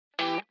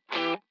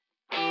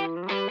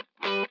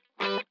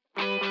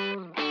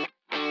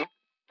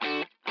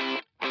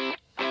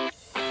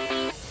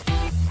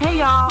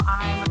y'all,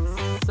 I'm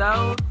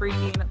so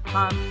freaking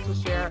pumped to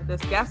share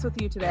this guest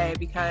with you today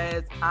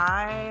because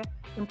I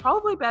can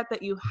probably bet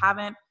that you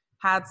haven't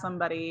had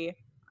somebody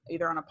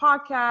either on a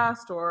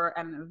podcast or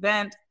at an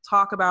event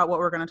talk about what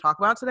we're going to talk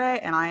about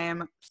today, and I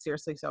am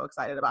seriously so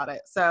excited about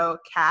it. So,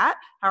 Kat,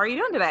 how are you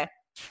doing today?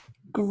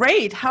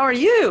 Great. How are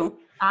you?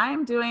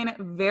 I'm doing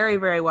very,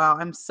 very well.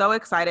 I'm so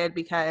excited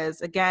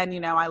because,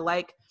 again, I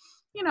like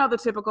the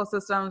typical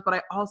systems, but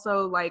I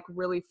also like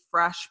really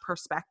fresh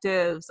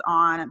perspectives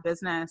on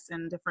business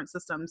and different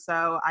systems.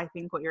 So I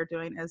think what you're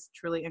doing is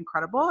truly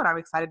incredible and I'm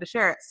excited to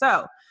share it.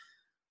 So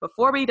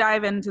before we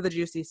dive into the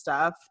juicy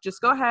stuff,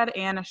 just go ahead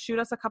and shoot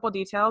us a couple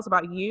details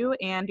about you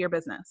and your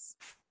business.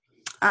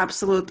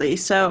 Absolutely.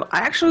 So I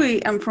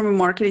actually am from a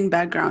marketing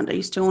background. I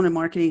used to own a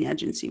marketing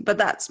agency, but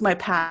that's my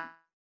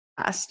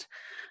past.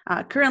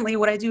 Currently,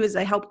 what I do is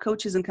I help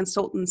coaches and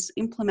consultants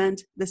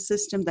implement the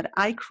system that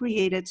I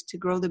created to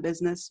grow the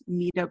business,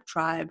 Meetup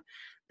Tribe,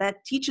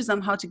 that teaches them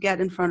how to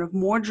get in front of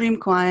more dream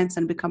clients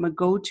and become a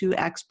go-to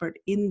expert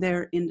in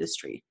their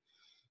industry.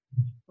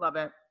 Love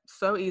it.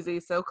 So easy,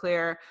 so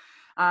clear.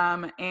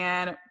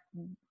 And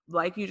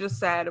like you just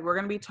said, we're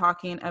going to be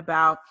talking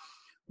about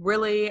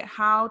really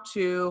how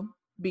to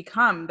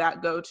become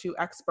that go-to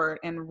expert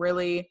and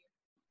really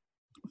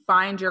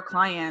find your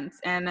clients.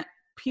 And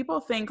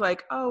people think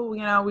like, oh,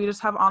 we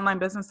just have online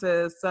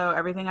businesses, so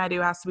everything I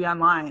do has to be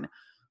online.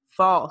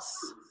 False.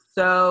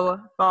 So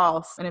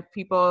false. And if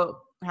people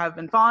have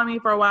been following me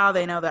for a while,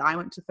 they know that I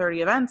went to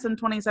 30 events in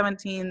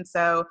 2017.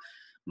 So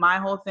my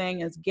whole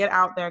thing is get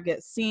out there,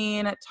 get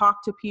seen,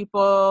 talk to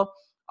people,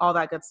 all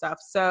that good stuff.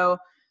 So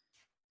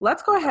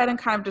let's go ahead and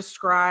kind of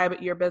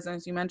describe your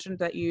business. You mentioned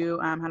that you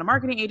had a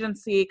marketing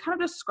agency. Kind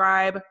of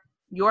describe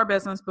your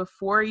business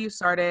before you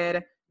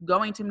started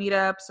going to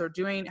meetups or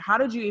how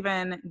did you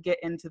even get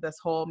into this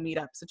whole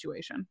meetup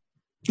situation?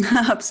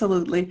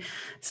 Absolutely.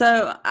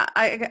 So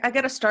I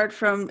got to start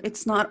from,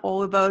 it's not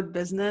all about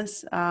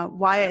business.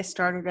 Why I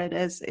started it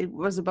is it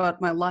was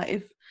about my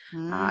life.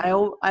 I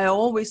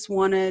always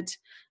wanted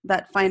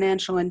that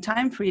financial and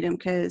time freedom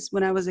because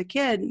when I was a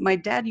kid, my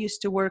dad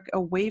used to work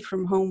away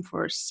from home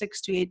for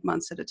 6 to 8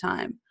 months at a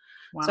time.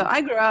 Wow. So I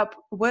grew up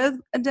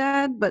with a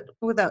dad, but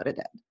without a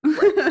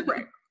dad.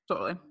 Right.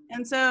 Totally.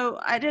 And so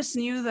I just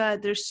knew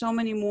that there's so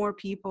many more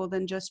people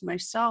than just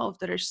myself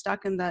that are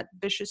stuck in that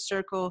vicious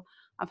circle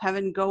of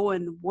having to go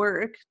and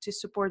work to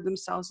support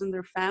themselves and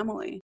their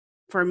family.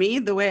 For me,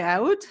 the way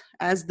out,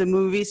 as the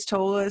movies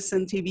told us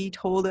and TV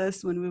told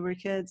us when we were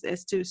kids,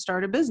 is to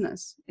start a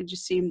business. It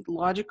just seemed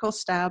logical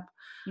step.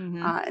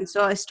 Mm-hmm. And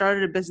so I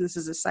started a business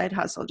as a side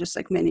hustle, just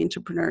like many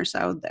entrepreneurs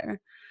out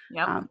there.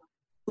 Yep.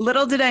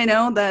 Little did I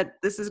know that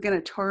this is going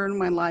to turn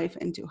my life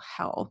into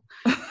hell.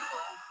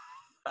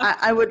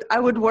 I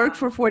would work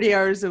for 40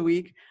 hours a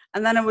week,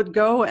 and then I would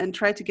go and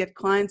try to get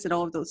clients at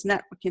all of those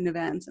networking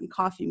events and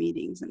coffee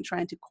meetings and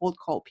trying to cold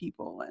call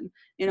people and,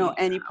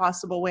 any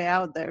possible way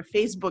out there,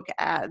 Facebook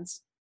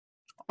ads.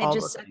 It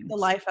just sucked the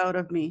life out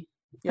of me.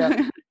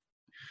 Yeah.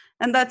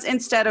 And that's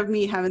instead of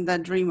me having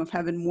that dream of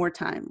having more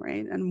time,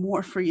 right? And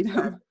more freedom.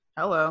 Yeah.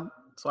 Hello.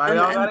 That's why we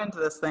all got into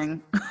this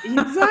thing.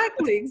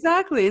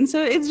 Exactly. And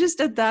so it's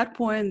just at that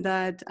point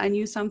that I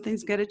knew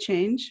something's got to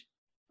change.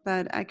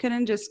 That I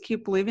couldn't just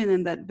keep living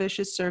in that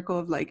vicious circle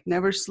of like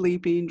never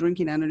sleeping,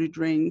 drinking energy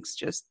drinks,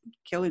 just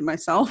killing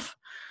myself.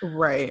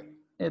 Right.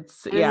 It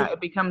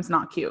becomes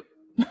not cute.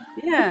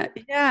 Yeah.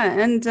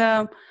 And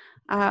I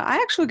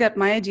actually got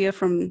my idea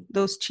from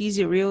those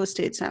cheesy real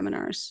estate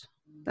seminars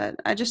that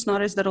I just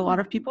noticed that a lot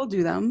of people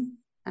do them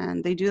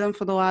and they do them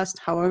for the last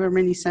however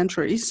many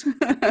centuries.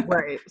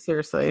 Right.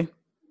 Seriously.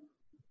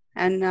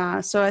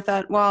 And so I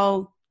thought,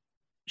 well,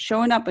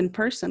 showing up in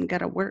person got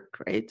to work,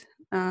 right?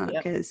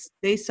 Because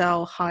they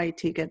sell high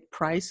ticket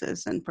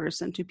prices in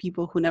person to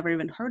people who never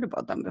even heard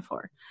about them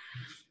before.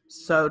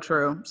 So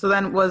true. So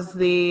then was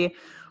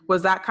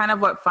that kind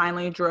of what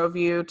finally drove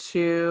you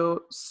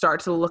to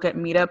start to look at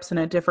meetups in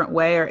a different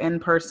way or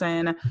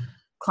in-person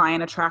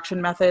client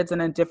attraction methods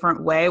in a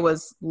different way,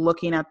 was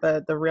looking at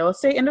the real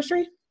estate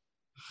industry?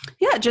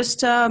 Yeah,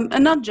 just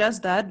and not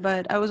just that,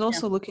 but I was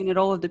also looking at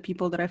all of the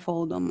people that I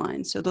followed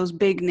online. So those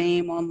big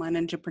name online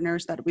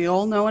entrepreneurs that we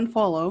all know and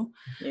follow.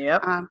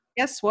 Yep.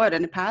 Guess what?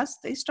 In the past,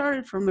 they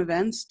started from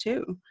events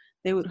too.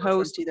 They would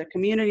host either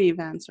community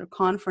events or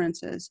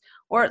conferences.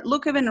 Or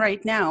look, even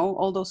right now,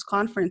 all those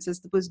conferences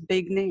with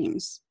big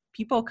names.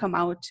 People come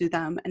out to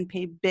them and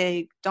pay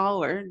big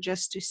dollar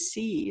just to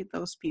see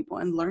those people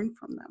and learn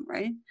from them,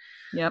 right?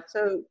 Yep.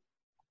 So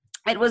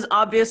it was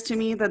obvious to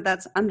me that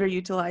that's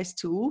underutilized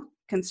tool,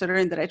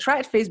 considering that I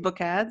tried Facebook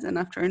ads, and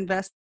after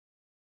investing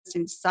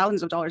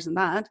thousands of dollars in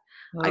that,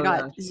 I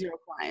got 0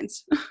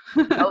 clients.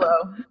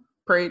 Hello.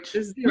 Preach.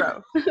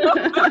 0.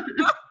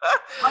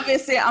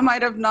 Obviously, I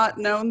might have not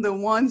known the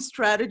one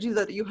strategy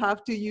that you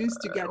have to use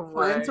to get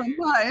clients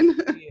online.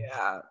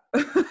 Yeah.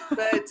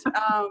 But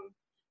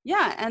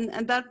and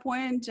at that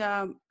point,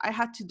 I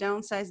had to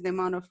downsize the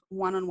amount of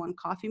one-on-one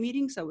coffee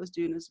meetings I was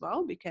doing as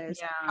well, because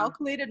I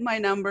calculated my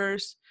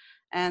numbers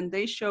and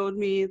they showed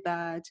me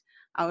that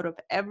out of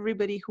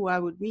everybody who I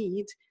would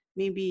meet,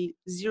 maybe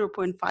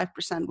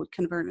 0.5% would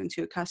convert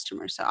into a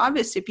customer. So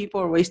obviously people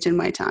are wasting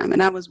my time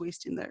and I was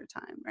wasting their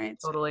time, right?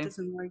 So Totally. it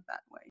doesn't work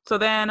that way. So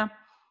then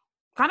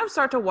kind of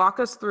start to walk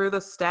us through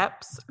the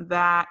steps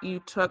that you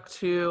took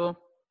to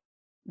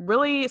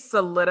really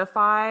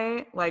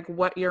solidify like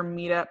what your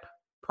meetup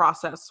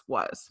process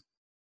was.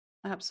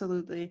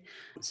 Absolutely.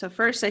 So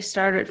first I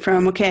started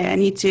from, okay, I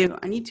need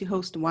to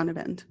host one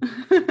event.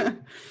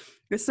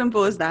 As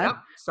simple as that. Yep.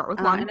 Start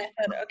with one. And I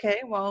thought,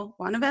 okay, well,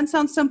 one event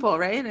sounds simple,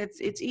 right?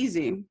 It's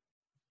easy.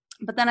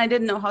 But then I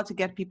didn't know how to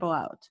get people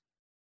out.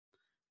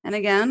 And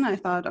again, I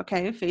thought,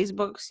 okay,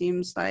 Facebook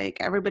seems like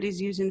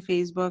everybody's using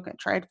Facebook. I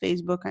tried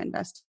Facebook. I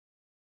invested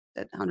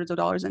hundreds of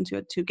dollars into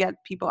it to get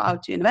people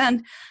out to an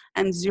event,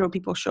 and 0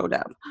 people showed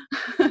up.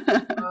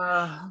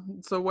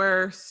 It's the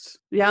worst.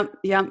 Yep.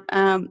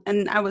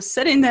 And I was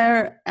sitting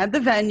there at the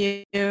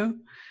venue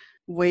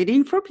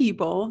waiting for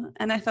people.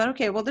 And I thought,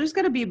 okay, well, there's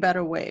got to be a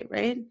better way,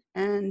 right?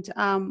 And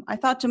I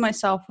thought to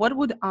myself, what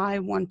would I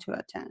want to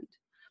attend?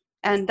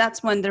 And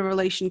that's when the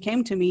revelation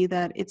came to me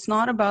that it's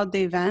not about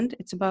the event.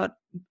 It's about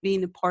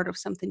being a part of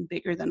something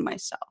bigger than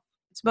myself.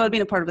 It's about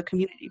being a part of the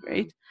community,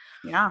 right?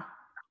 Yeah.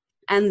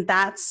 And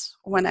that's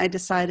when I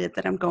decided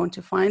that I'm going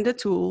to find a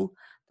tool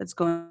that's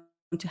going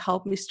to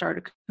help me start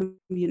a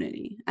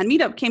community. And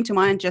Meetup came to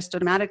mind just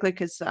automatically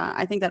because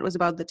I think that was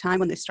about the time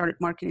when they started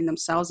marketing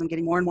themselves and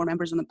getting more and more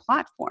members on the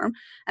platform.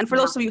 And for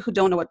those of you who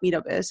don't know what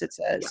Meetup is, it's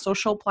a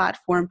social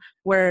platform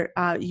where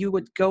you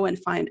would go and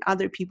find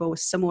other people with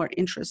similar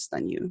interests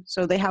than you.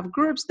 So they have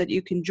groups that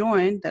you can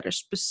join that are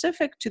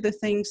specific to the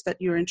things that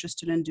you're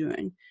interested in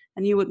doing.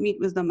 And you would meet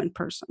with them in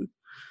person.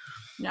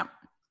 Yeah.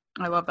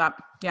 I love that.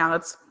 Yeah,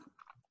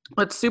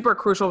 that's super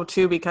crucial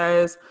too,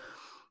 because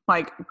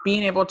like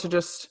being able to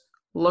just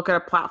look at a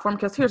platform,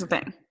 because here's the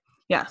thing.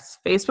 Yes,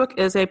 Facebook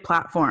is a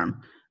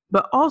platform,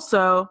 but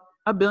also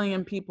a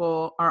billion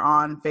people are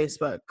on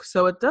Facebook.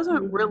 So it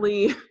doesn't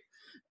really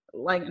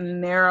like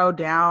narrow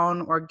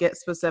down or get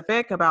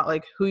specific about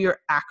like who you're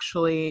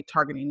actually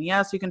targeting.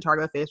 Yes, you can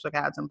target the Facebook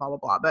ads and blah, blah,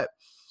 blah. But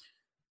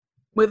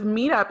with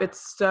Meetup,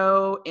 it's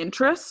so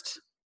interest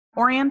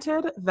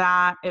oriented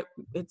that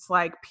it's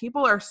like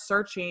people are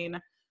searching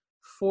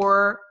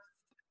for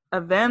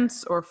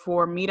events or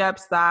for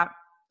meetups that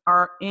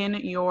are in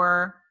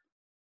your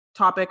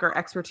topic or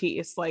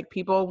expertise. Like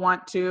people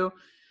want to,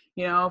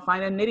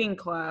 find a knitting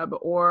club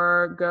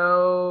or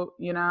go,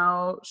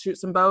 shoot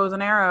some bows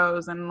and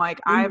arrows. And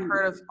like, I've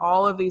heard of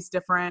all of these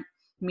different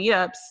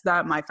meetups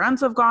that my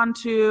friends have gone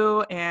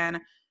to. And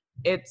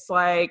it's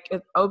like,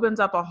 it opens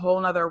up a whole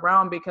nother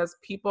realm because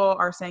people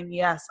are saying,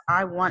 yes,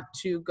 I want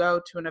to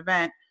go to an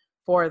event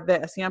for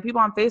this. People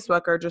on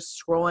Facebook are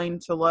just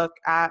scrolling to look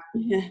at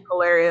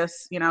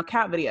hilarious,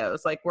 cat videos.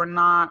 Like we're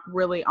not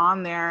really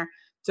on there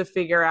to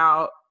figure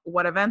out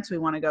what events we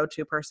want to go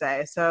to per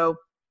se. So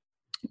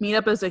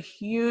Meetup is a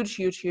huge,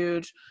 huge,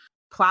 huge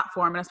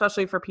platform. And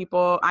especially for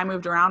people, I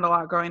moved around a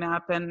lot growing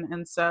up.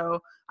 And so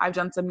I've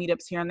done some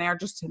meetups here and there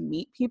just to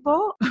meet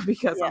people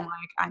because I'm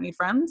like, I need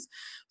friends.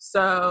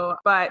 So,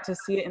 but to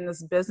see it in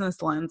this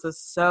business lens is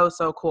so,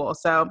 so cool.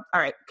 So,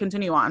 all right,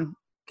 continue on.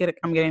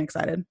 I'm getting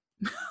excited.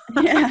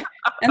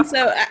 And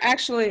so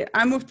actually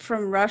I moved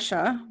from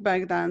Russia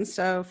back then.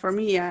 So for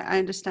me, I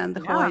understand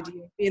the whole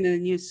idea of being in a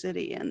new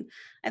city. And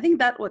I think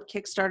that what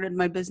kickstarted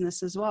my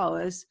business as well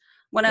is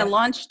when I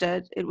launched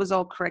it, it was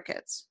all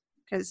crickets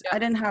because I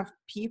didn't have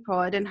people.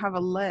 I didn't have a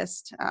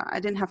list. I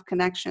didn't have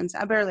connections.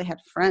 I barely had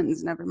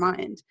friends, never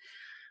mind.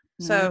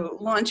 So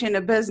launching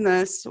a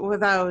business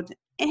without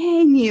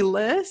any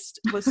list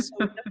was so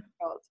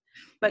difficult.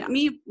 But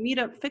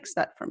Meetup fixed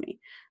that for me.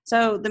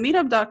 So the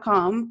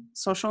meetup.com,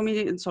 social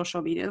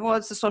media, well,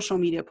 it's a social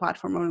media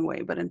platform in a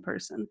way, but in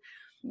person.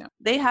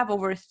 They have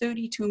over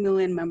 32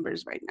 million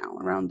members right now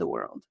around the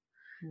world.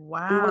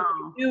 Wow. And what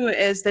they do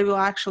is they will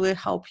actually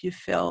help you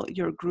fill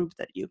your group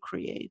that you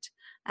create.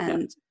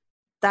 And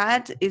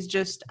that is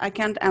just, I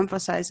can't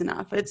emphasize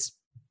enough.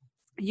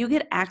 You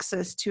get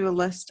access to a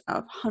list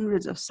of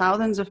hundreds of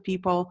thousands of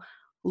people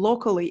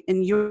locally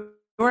in your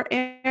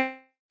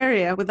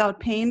area without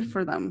paying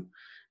for them.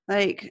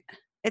 Like,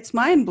 it's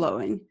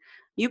mind-blowing.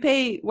 You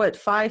pay,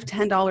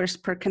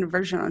 $5-10 per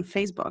conversion on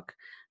Facebook,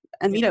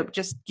 and Meetup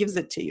just gives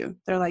it to you.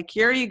 They're like,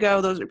 here you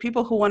go. Those are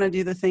people who want to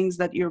do the things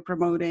that you're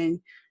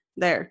promoting.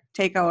 There,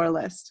 take our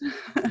list.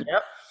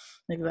 Yep,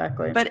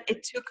 exactly. But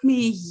it took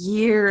me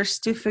years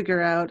to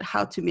figure out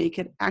how to make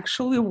it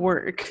actually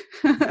work.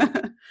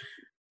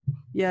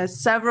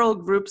 Several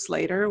groups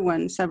later,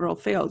 when several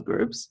failed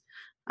groups,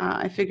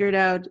 I figured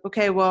out,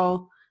 okay,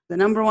 well, the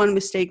number one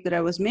mistake that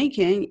I was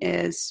making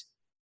is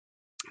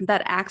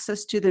that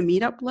access to the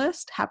Meetup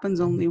list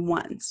happens only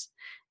once.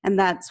 And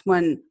that's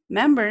when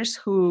members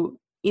who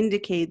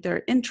indicate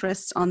their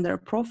interests on their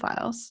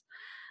profiles.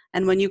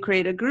 And when you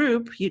create a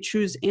group, you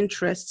choose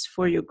interests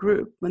for your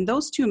group. When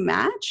those two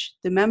match,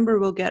 the member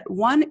will get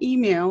one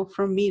email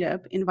from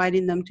Meetup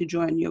inviting them to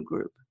join your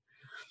group.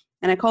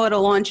 And I call it a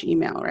launch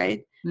email,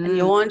 right? And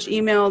your launch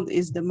email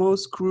is the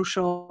most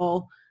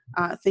crucial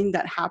thing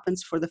that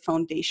happens for the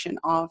foundation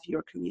of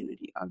your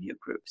community, of your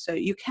group. So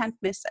you can't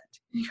miss it.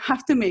 You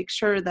have to make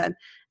sure that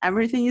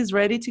everything is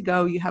ready to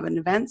go. You have an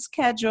event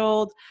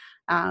scheduled.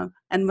 And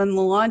when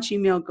the launch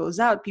email goes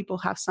out, people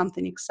have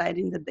something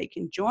exciting that they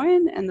can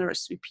join and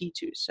RSVP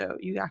to. So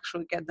you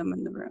actually get them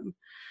in the room.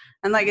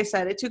 And like I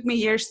said, it took me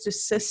years to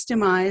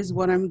systemize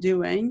what I'm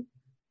doing.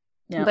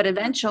 Yep. But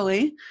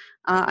eventually,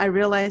 I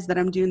realized that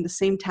I'm doing the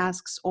same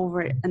tasks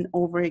over and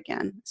over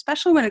again,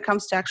 especially when it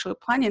comes to actually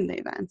planning the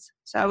events.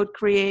 So I would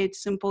create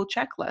simple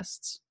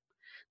checklists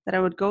that I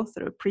would go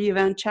through,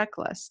 pre-event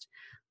checklist.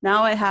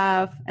 Now I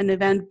have an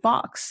event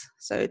box.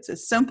 So it's a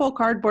simple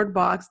cardboard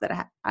box that I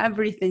have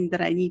everything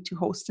that I need to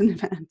host an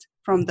event,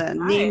 from the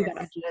name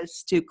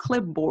badges to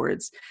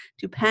clipboards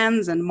to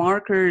pens and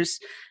markers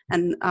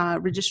and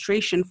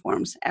registration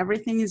forms.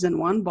 Everything is in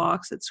one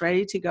box. It's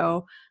ready to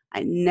go.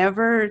 I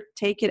never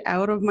take it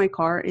out of my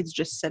car. It's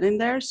just sitting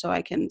there so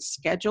I can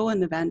schedule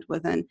an event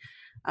within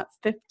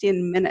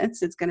 15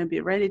 minutes. It's going to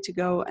be ready to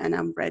go and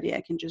I'm ready.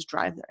 I can just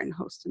drive there and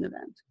host an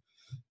event.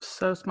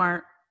 So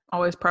smart.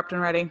 Always prepped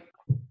and ready.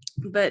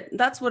 But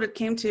that's what it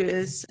came to,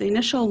 is the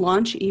initial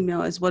launch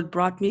email is what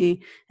brought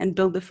me and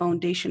built the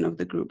foundation of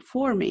the group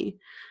for me.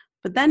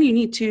 But then you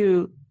need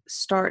to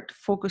start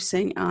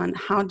focusing on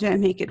how do I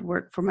make it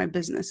work for my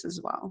business as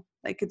well.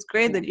 Like, it's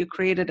great that you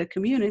created a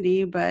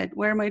community, but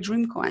where are my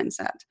dream clients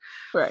at?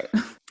 Right.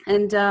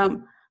 And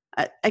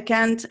I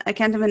can't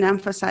even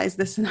emphasize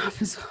this enough.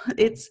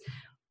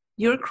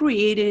 You're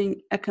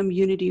creating a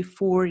community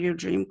for your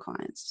dream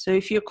clients. So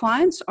if your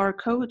clients are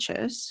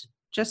coaches,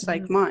 just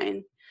like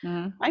mine,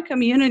 my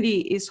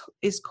community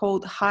is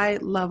called High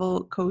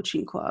Level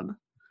Coaching Club.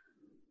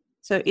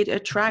 So it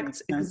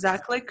attracts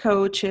exactly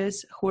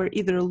coaches who are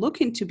either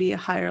looking to be a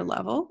higher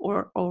level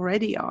or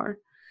already are.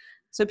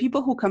 So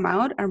people who come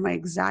out are my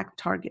exact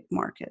target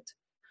market.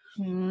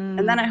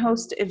 And then I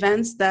host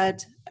events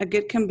that a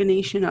good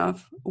combination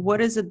of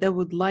what is it they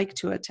would like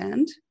to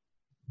attend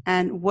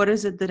and what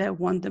is it that I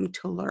want them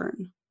to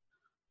learn.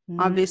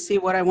 Obviously,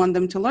 what I want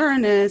them to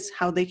learn is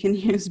how they can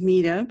use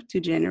Meetup to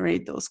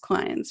generate those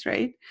clients,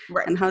 right?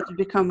 And how to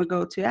become a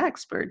go-to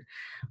expert.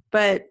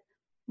 But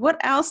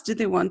what else do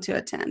they want to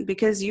attend?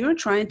 Because you're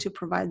trying to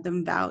provide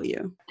them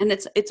value. And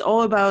it's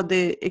all about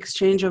the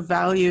exchange of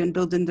value and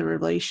building the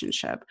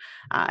relationship.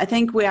 I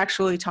think we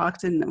actually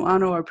talked in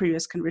one of our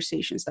previous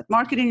conversations that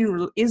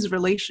marketing is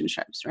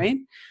relationships, right?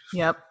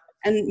 Yep.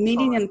 And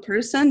meeting in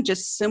person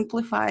just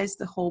simplifies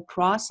the whole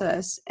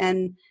process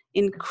and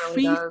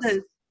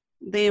increases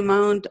the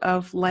amount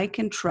of like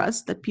and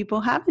trust that people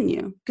have in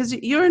you, because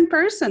you're in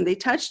person. They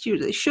touched you,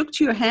 they shook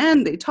your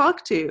hand, they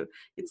talked to you.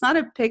 It's not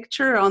a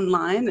picture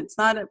online. It's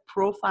not a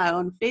profile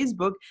on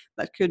Facebook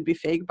that could be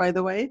fake, by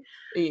the way.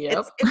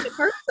 Yep. It's a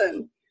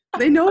person.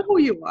 They know who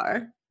you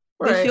are.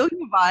 They feel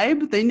your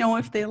vibe. They know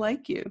if they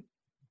like you.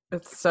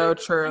 It's so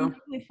true. It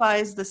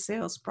simplifies the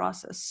sales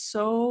process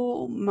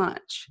so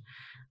much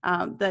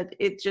that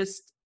it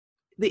just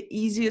the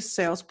easiest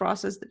sales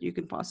process that you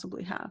can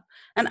possibly have.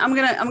 And I'm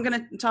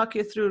gonna talk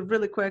you through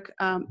really quick.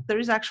 There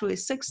is actually a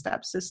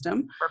 6-step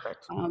system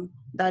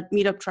that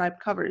Meetup Tribe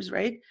covers,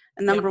 right?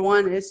 And number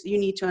one is you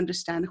need to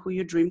understand who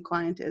your dream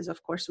client is.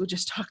 Of course, we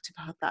just talked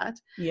about that.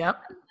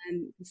 Yep.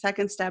 And the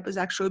second step is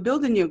actually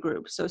building your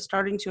group. So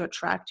starting to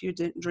attract your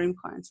dream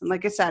clients. And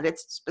like I said,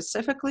 it's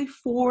specifically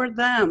for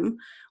them.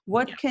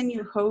 What can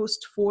you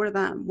host for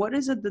them? What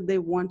is it that they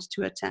want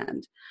to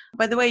attend?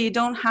 By the way, you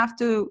don't have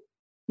to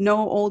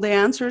know all the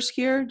answers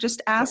here. Just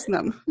ask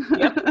them.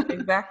 Yep,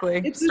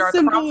 exactly. It's as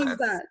simple as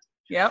that.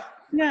 Yep.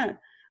 Yeah.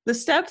 The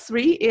step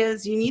 3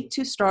 is you need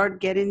to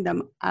start getting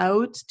them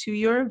out to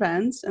your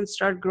events and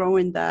start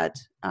growing that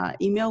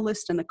email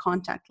list and a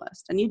contact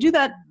list. And you do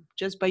that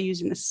just by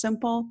using a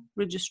simple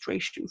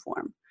registration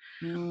form.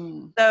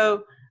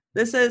 So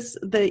this is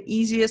the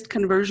easiest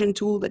conversion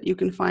tool that you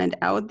can find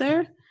out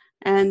there.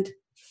 And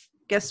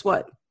guess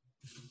what?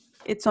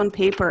 It's on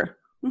paper.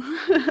 Make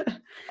it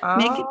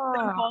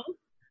simple.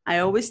 I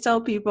always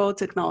tell people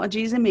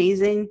technology is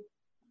amazing,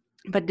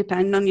 but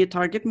depending on your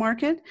target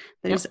market,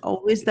 there's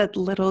always that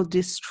little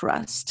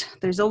distrust.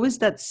 There's always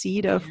that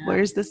seed of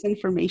where's this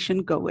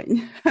information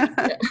going?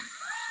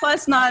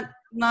 Plus, not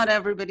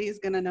everybody is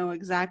going to know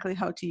exactly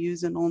how to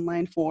use an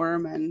online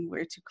form and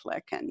where to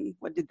click and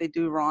what did they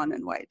do wrong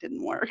and why it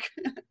didn't work.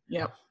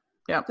 Yep.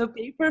 So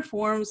paper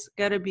forms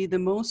got to be the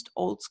most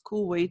old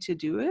school way to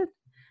do it.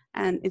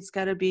 And it's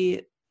got to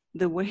be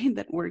the way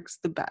that works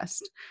the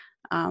best.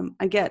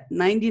 I get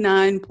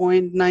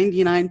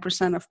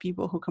 99.99% of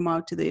people who come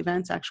out to the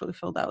events actually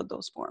filled out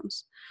those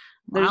forms.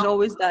 Wow. There's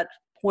always that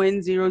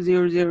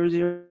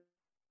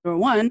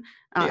 0.00001,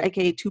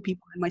 aka 2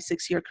 people in my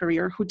 6-year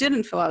career who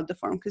didn't fill out the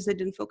form because they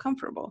didn't feel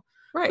comfortable,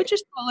 which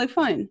is totally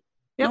fine.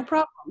 No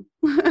problem.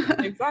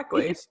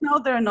 Exactly. You just know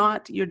they're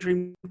not your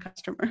dream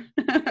customer.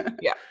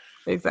 Yeah,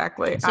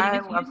 exactly. So I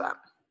love that.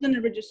 And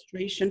the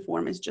registration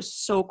form is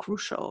just so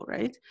crucial,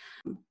 right?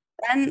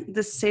 Then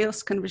the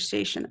sales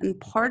conversation, and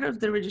part of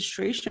the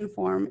registration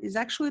form is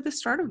actually the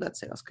start of that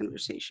sales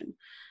conversation.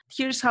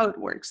 Here's how it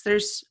works.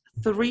 There's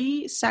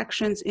three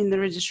sections in the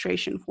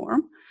registration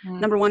form. Mm.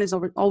 Number one is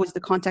always the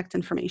contact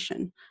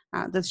information.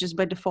 That's just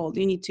by default.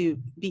 You need to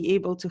be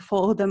able to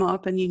follow them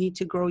up, and you need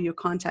to grow your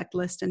contact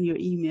list and your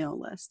email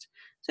list.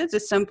 So it's a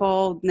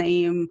simple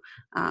name,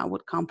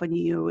 what company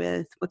you're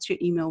with, what's your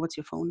email, what's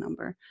your phone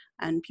number.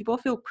 And people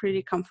feel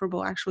pretty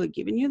comfortable actually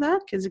giving you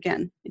that because,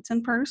 again, it's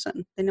in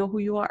person. They know who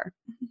you are.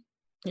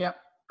 Yep,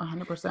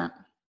 100%.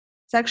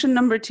 Section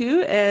number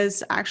 2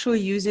 is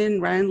actually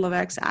using Ryan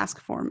Levesque's ask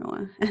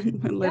formula.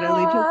 And we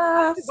literally just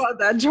talked Yes. about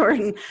that,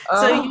 Jordan.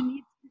 So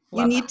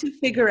you need to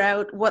figure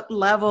out what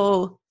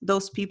level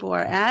those people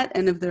are at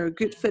and if they're a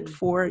good fit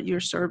for your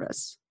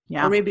service.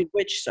 Yeah. Or maybe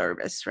which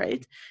service,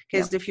 right?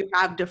 Because Yep. if you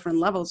have different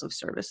levels of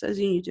services,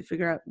 you need to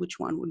figure out which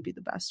one would be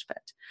the best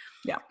fit.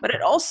 Yeah. But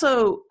it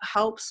also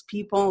helps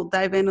people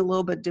dive in a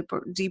little bit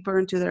deeper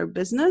into their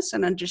business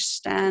and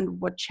understand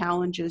what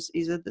challenges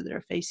is it that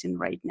they're facing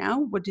right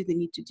now. What do they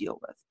need to deal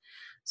with?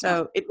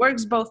 So it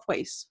works both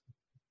ways.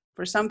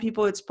 For some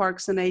people, it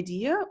sparks an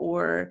idea,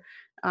 or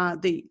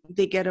they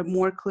get a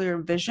more clear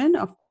vision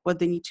of what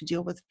they need to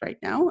deal with right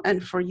now.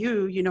 And for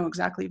you, you know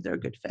exactly if they're a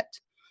good fit.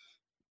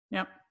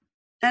 Yep.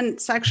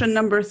 And section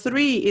number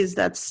 3 is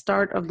that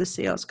start of the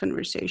sales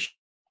conversation.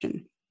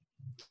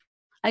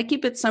 I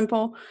keep it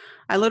simple.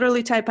 I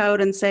literally type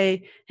out and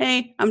say,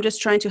 hey, I'm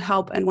just trying to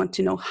help and want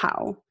to know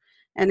how.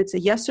 And it's a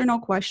yes or no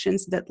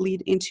questions that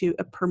lead into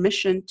a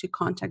permission to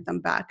contact them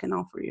back and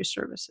offer your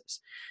services.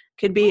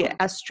 Could be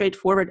as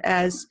straightforward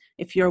as,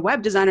 if you're a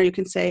web designer, you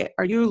can say,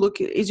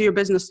 is your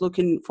business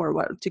looking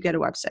to get a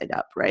website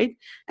up, right?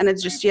 And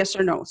it's just yes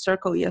or no,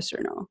 circle yes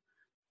or no.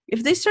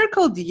 If they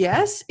circled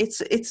yes,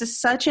 it's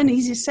such an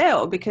easy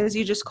sale, because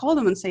you just call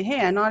them and say,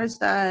 hey, I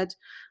noticed that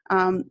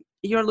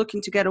you're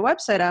looking to get a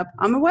website up.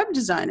 I'm a web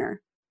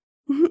designer.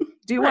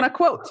 Do you want a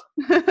quote?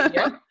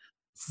 Yep.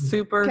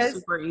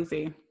 Super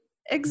easy.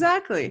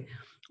 Exactly.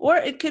 Or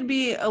it could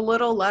be a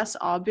little less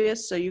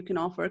obvious, so you can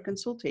offer a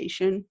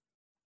consultation.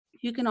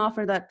 You can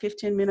offer that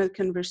 15-minute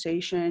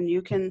conversation.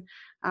 You can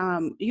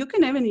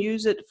even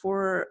use it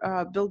for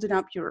building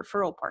up your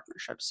referral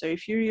partnerships. So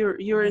if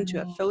you're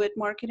into affiliate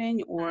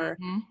marketing, or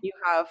you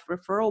have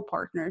referral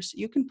partners,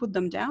 you can put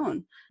them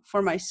down.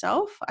 For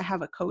myself, I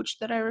have a coach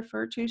that I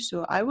refer to.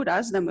 So I would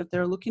ask them if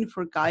they're looking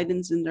for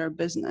guidance in their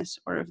business,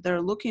 or if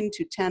they're looking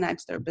to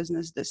 10x their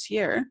business this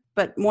year.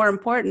 But more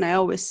important, I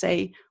always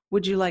say,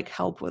 would you like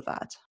help with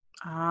that?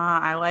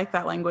 I like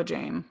that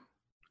languaging.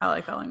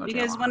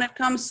 Because when it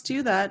comes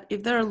to that,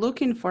 if they're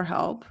looking for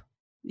help,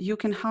 you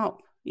can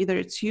help. Either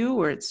it's you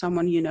or it's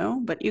someone you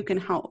know, but you can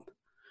help.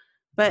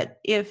 But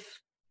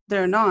if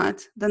they're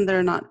not, then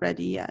they're not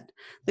ready yet.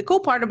 The cool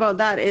part about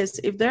that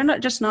is, if they're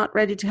not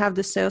ready to have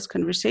the sales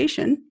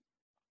conversation,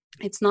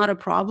 it's not a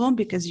problem,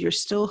 because you're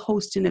still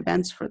hosting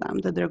events for them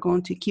that they're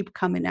going to keep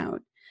coming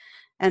out.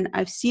 And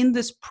I've seen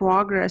this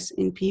progress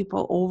in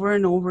people over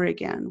and over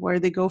again, where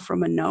they go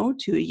from a no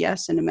to a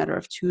yes in a matter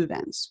of 2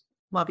 events.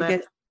 Love because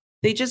it.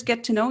 They just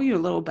get to know you a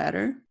little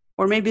better,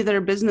 or maybe their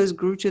business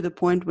grew to the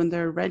point when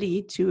they're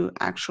ready to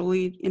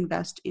actually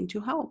invest into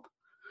help.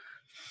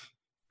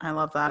 I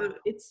love that. So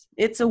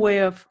it's a way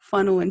of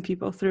funneling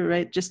people through,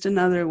 right? Just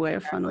another way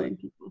of funneling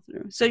people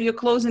through. So your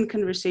closing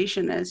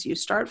conversation is, you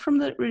start from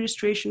the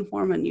registration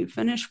form and you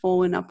finish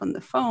following up on the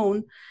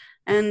phone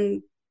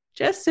and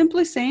just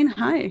simply saying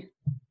hi.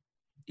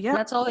 Yeah,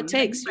 that's all it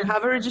takes. You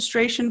have a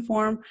registration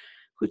form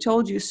it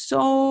told you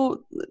so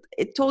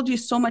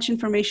much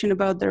information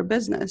about their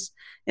business.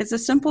 It's a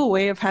simple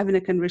way of having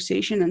a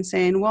conversation and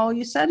saying, well,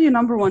 you said your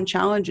number one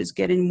challenge is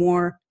getting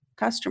more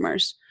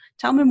customers.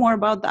 Tell me more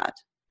about that.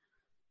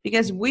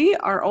 Because we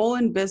are all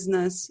in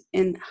business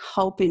in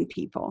helping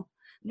people.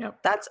 Yep.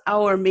 That's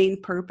our main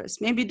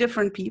purpose. Maybe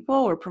different people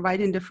or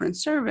providing different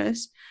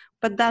service,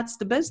 but that's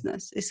the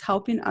business, is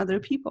helping other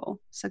people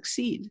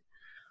succeed.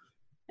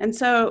 And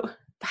so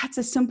that's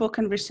a simple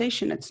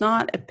conversation. It's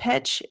not a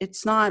pitch.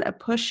 It's not a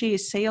pushy,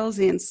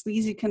 salesy, and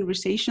sleazy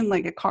conversation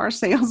like a car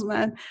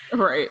salesman.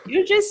 Right.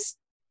 You're just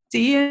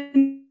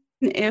seeing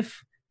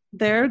if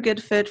they're a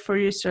good fit for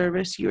your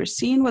service. You're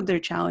seeing what their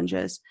challenge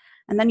is.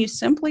 And then you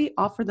simply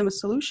offer them a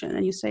solution.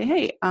 And you say,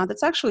 hey,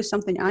 that's actually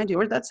something I do.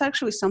 Or that's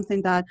actually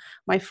something that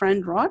my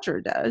friend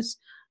Roger does.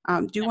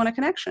 Do you want a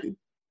connection?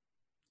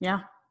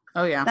 Yeah.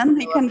 Oh, yeah. Then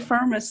they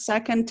confirm a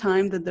second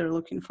time that they're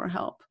looking for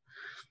help.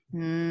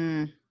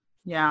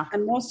 Yeah.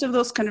 And most of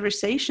those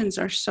conversations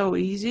are so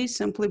easy,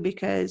 simply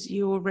because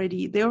they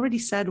already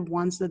said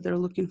once that they're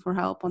looking for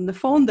help. On the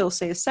phone, they'll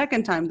say a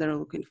second time they're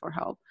looking for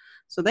help.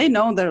 So they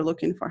know they're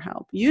looking for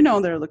help. You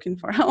know they're looking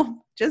for help.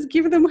 Just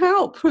give them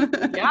help.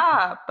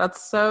 Yeah,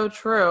 that's so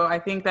true. I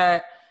think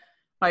that,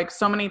 like,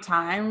 so many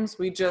times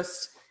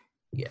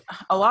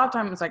a lot of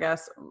times, I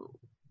guess,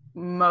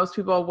 most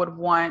people would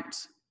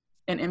want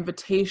an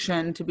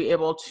invitation to be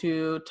able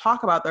to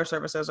talk about their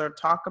services or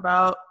talk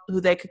about who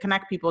they could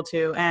connect people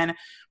to. And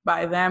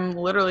by them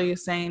literally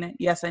saying,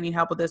 yes, I need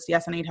help with this.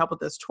 Yes, I need help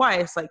with this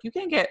twice. Like, you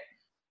can get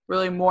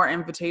really more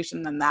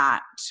invitation than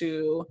that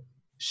to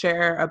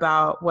share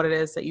about what it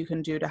is that you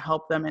can do to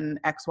help them in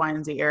X, Y,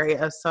 and Z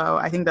areas. So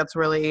I think that's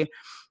really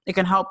it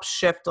can help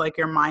shift like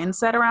your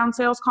mindset around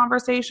sales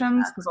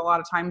conversations. Because a lot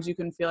of times you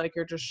can feel like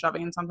you're just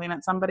shoving something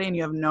at somebody and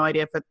you have no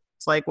idea if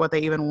it's like what they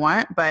even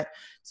want. But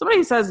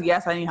somebody says,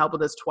 yes, I need help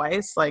with this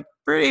twice, like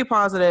pretty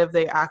positive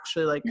they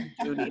actually like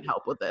do need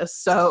help with this.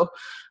 So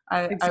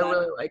I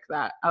really like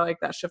that. I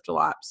like that shift a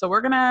lot. So we're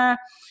going to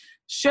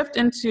shift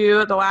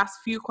into the last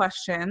few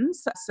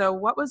questions. So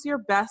what was your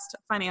best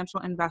financial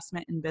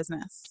investment in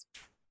business?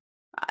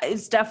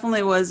 It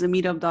definitely was a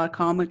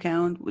meetup.com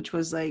account, which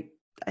was like,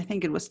 I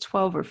think it was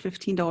 $12 or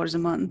 $15 a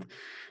month,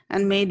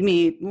 and made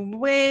me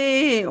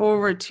way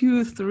over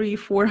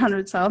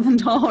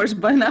 $400,000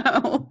 by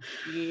now.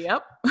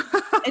 Yep.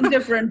 In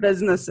different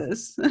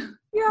businesses,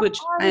 which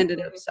I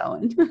ended up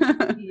selling.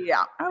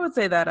 Yeah, I would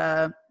say that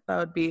that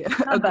would be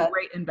a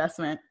great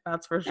investment.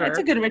 That's for sure. It's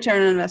a good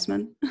return on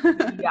investment.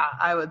 Yeah,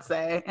 I would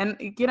say. And,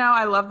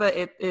 I love that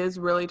it is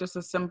really just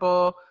a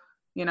simple,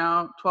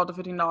 $12 to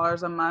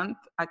 $15 a month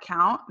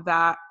account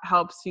that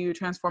helps you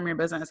transform your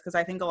business. Because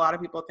I think a lot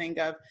of people think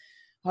of,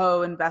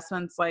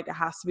 investments, like it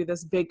has to be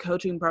this big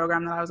coaching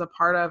program that I was a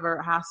part of, or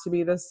it has to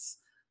be this,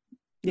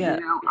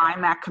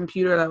 iMac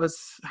computer that was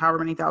however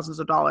many thousands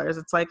of dollars.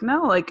 It's like,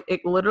 no, like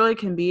it literally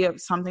can be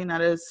something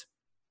that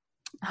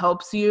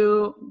helps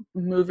you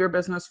move your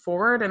business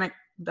forward. And it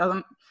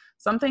doesn't,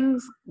 some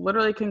things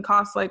literally can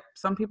cost, like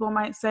some people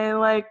might say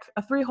like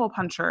a 3-hole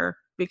puncher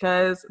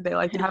because they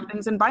like to have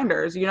things in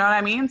binders. You know what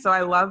I mean? So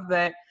I love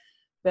that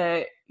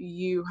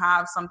you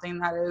have something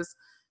that is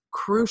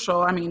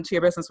crucial, to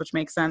your business, which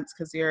makes sense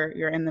because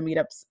you're in the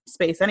meetup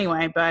space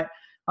anyway, but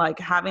like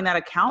having that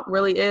account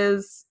really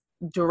is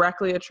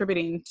directly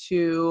attributing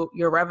to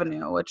your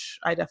revenue, which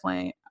I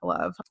definitely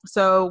love.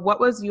 So what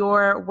was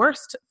your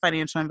worst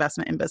financial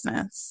investment in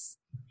business?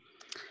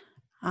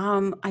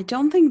 I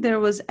don't think there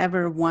was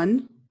ever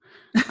one.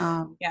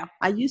 Yeah.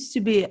 I used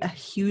to be a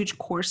huge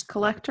course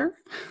collector.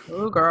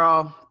 Oh,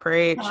 girl,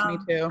 preach. Me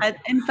too.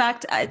 In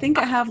fact, I think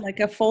I have like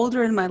a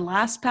folder in my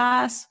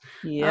LastPass.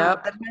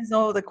 Yep. That has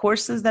all the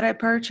courses that I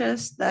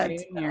purchased that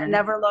I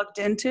never looked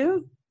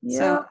into.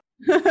 Yeah.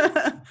 So,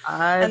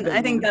 and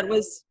I think that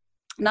was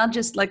not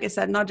just, like I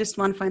said, not just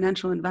one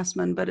financial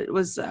investment, but it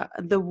was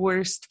the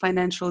worst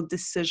financial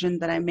decision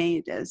that I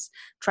made, is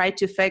try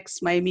to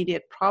fix my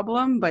immediate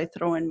problem by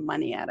throwing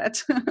money at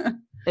it.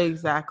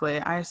 Exactly.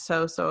 I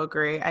so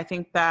agree. I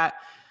think that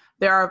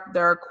there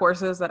are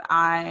courses that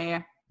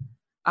I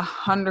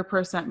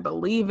 100%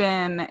 believe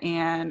in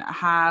and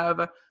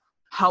have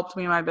helped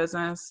me in my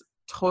business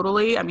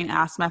totally.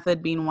 Ask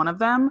Method being one of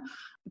them.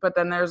 But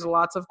then there's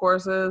lots of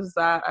courses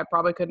that I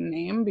probably couldn't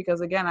name because,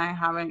 again, I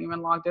haven't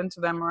even logged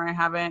into them or I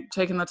haven't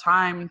taken the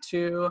time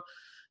to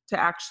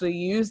actually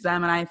use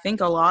them. And I think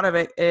a lot of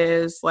it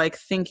is like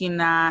thinking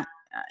that,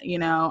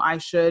 I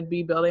should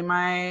be building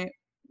my,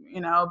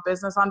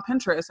 business on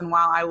Pinterest. And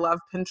while I love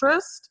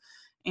Pinterest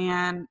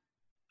and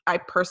I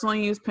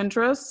personally use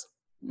Pinterest,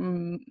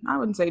 I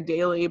wouldn't say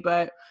daily,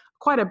 but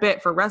quite a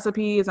bit for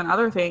recipes and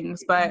other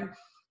things. But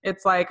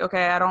it's like,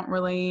 okay, I don't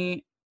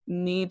really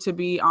need to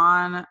be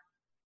on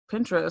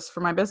Pinterest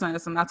for my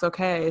business, and that's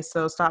okay.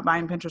 So stop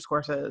buying Pinterest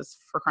courses,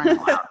 for crying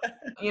out loud.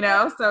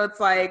 So it's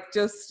like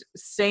just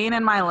staying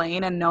in my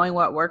lane and knowing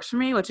what works for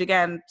me, which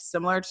again,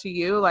 similar to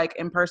you, like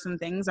in-person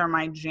things are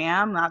my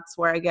jam. That's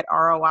where I get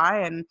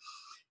ROI.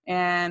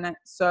 And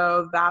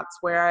so that's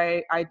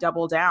where I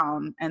double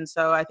down. And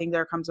so I think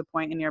there comes a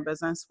point in your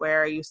business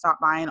where you stop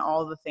buying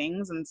all the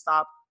things and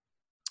stop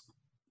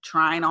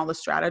trying all the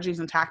strategies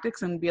and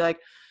tactics and be like,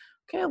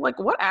 okay, like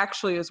what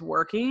actually is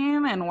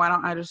working and why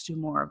don't I just do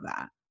more of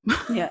that?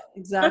 Yeah,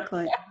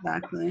 exactly.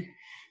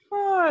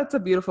 Oh, it's a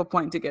beautiful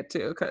point to get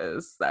to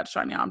because that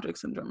shiny object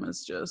syndrome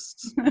is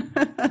just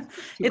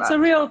it's a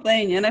real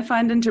thing. And I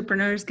find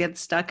entrepreneurs get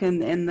stuck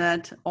in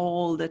that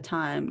all the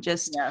time.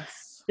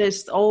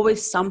 There's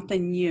always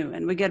something new,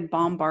 and we get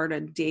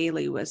bombarded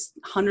daily with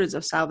hundreds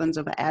of thousands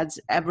of ads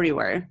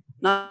everywhere.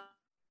 Not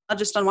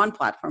just on one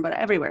platform, but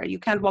everywhere. You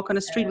can't walk on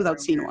a street without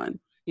seeing one.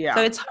 Yeah.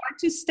 So it's hard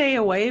to stay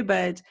away,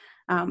 but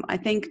I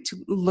think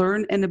to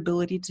learn an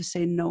ability to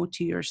say no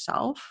to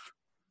yourself.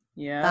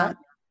 Yeah.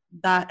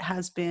 That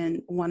has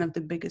been one of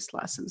the biggest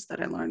lessons that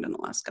I learned in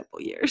the last couple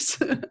of years.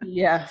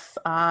 Yes,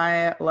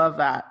 I love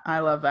that.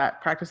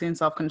 Practicing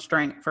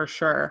self-constraint for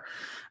sure.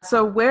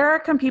 So where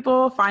can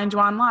people find you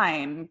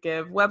online?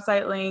 Give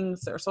website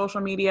links or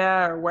social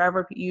media or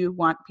wherever you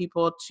want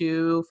people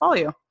to follow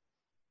you.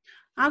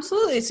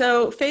 Absolutely.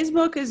 So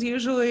Facebook is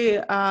usually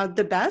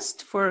the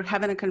best for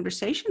having a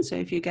conversation. So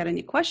if you get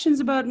any questions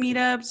about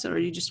meetups or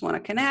you just want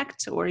to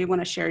connect or you want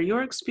to share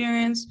your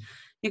experience,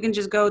 you can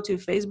just go to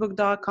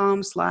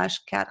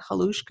facebook.com/Kat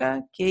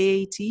Halushka,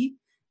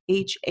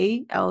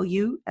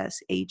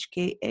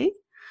 KATHALUSHKA.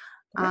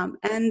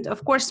 And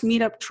of course,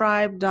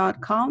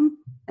 meetuptribe.com.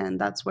 And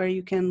that's where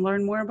you can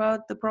learn more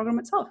about the program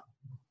itself.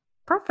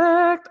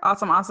 Perfect.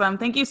 Awesome.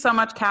 Thank you so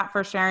much, Kat,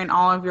 for sharing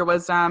all of your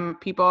wisdom.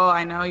 People,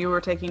 I know you were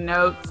taking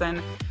notes,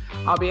 and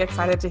I'll be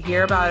excited to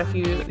hear about if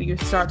you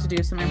start to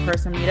do some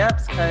in-person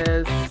meetups,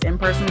 because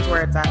in-person's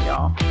where it's at,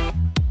 y'all.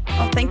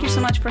 Well, thank you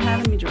so much for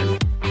having me, Jordan.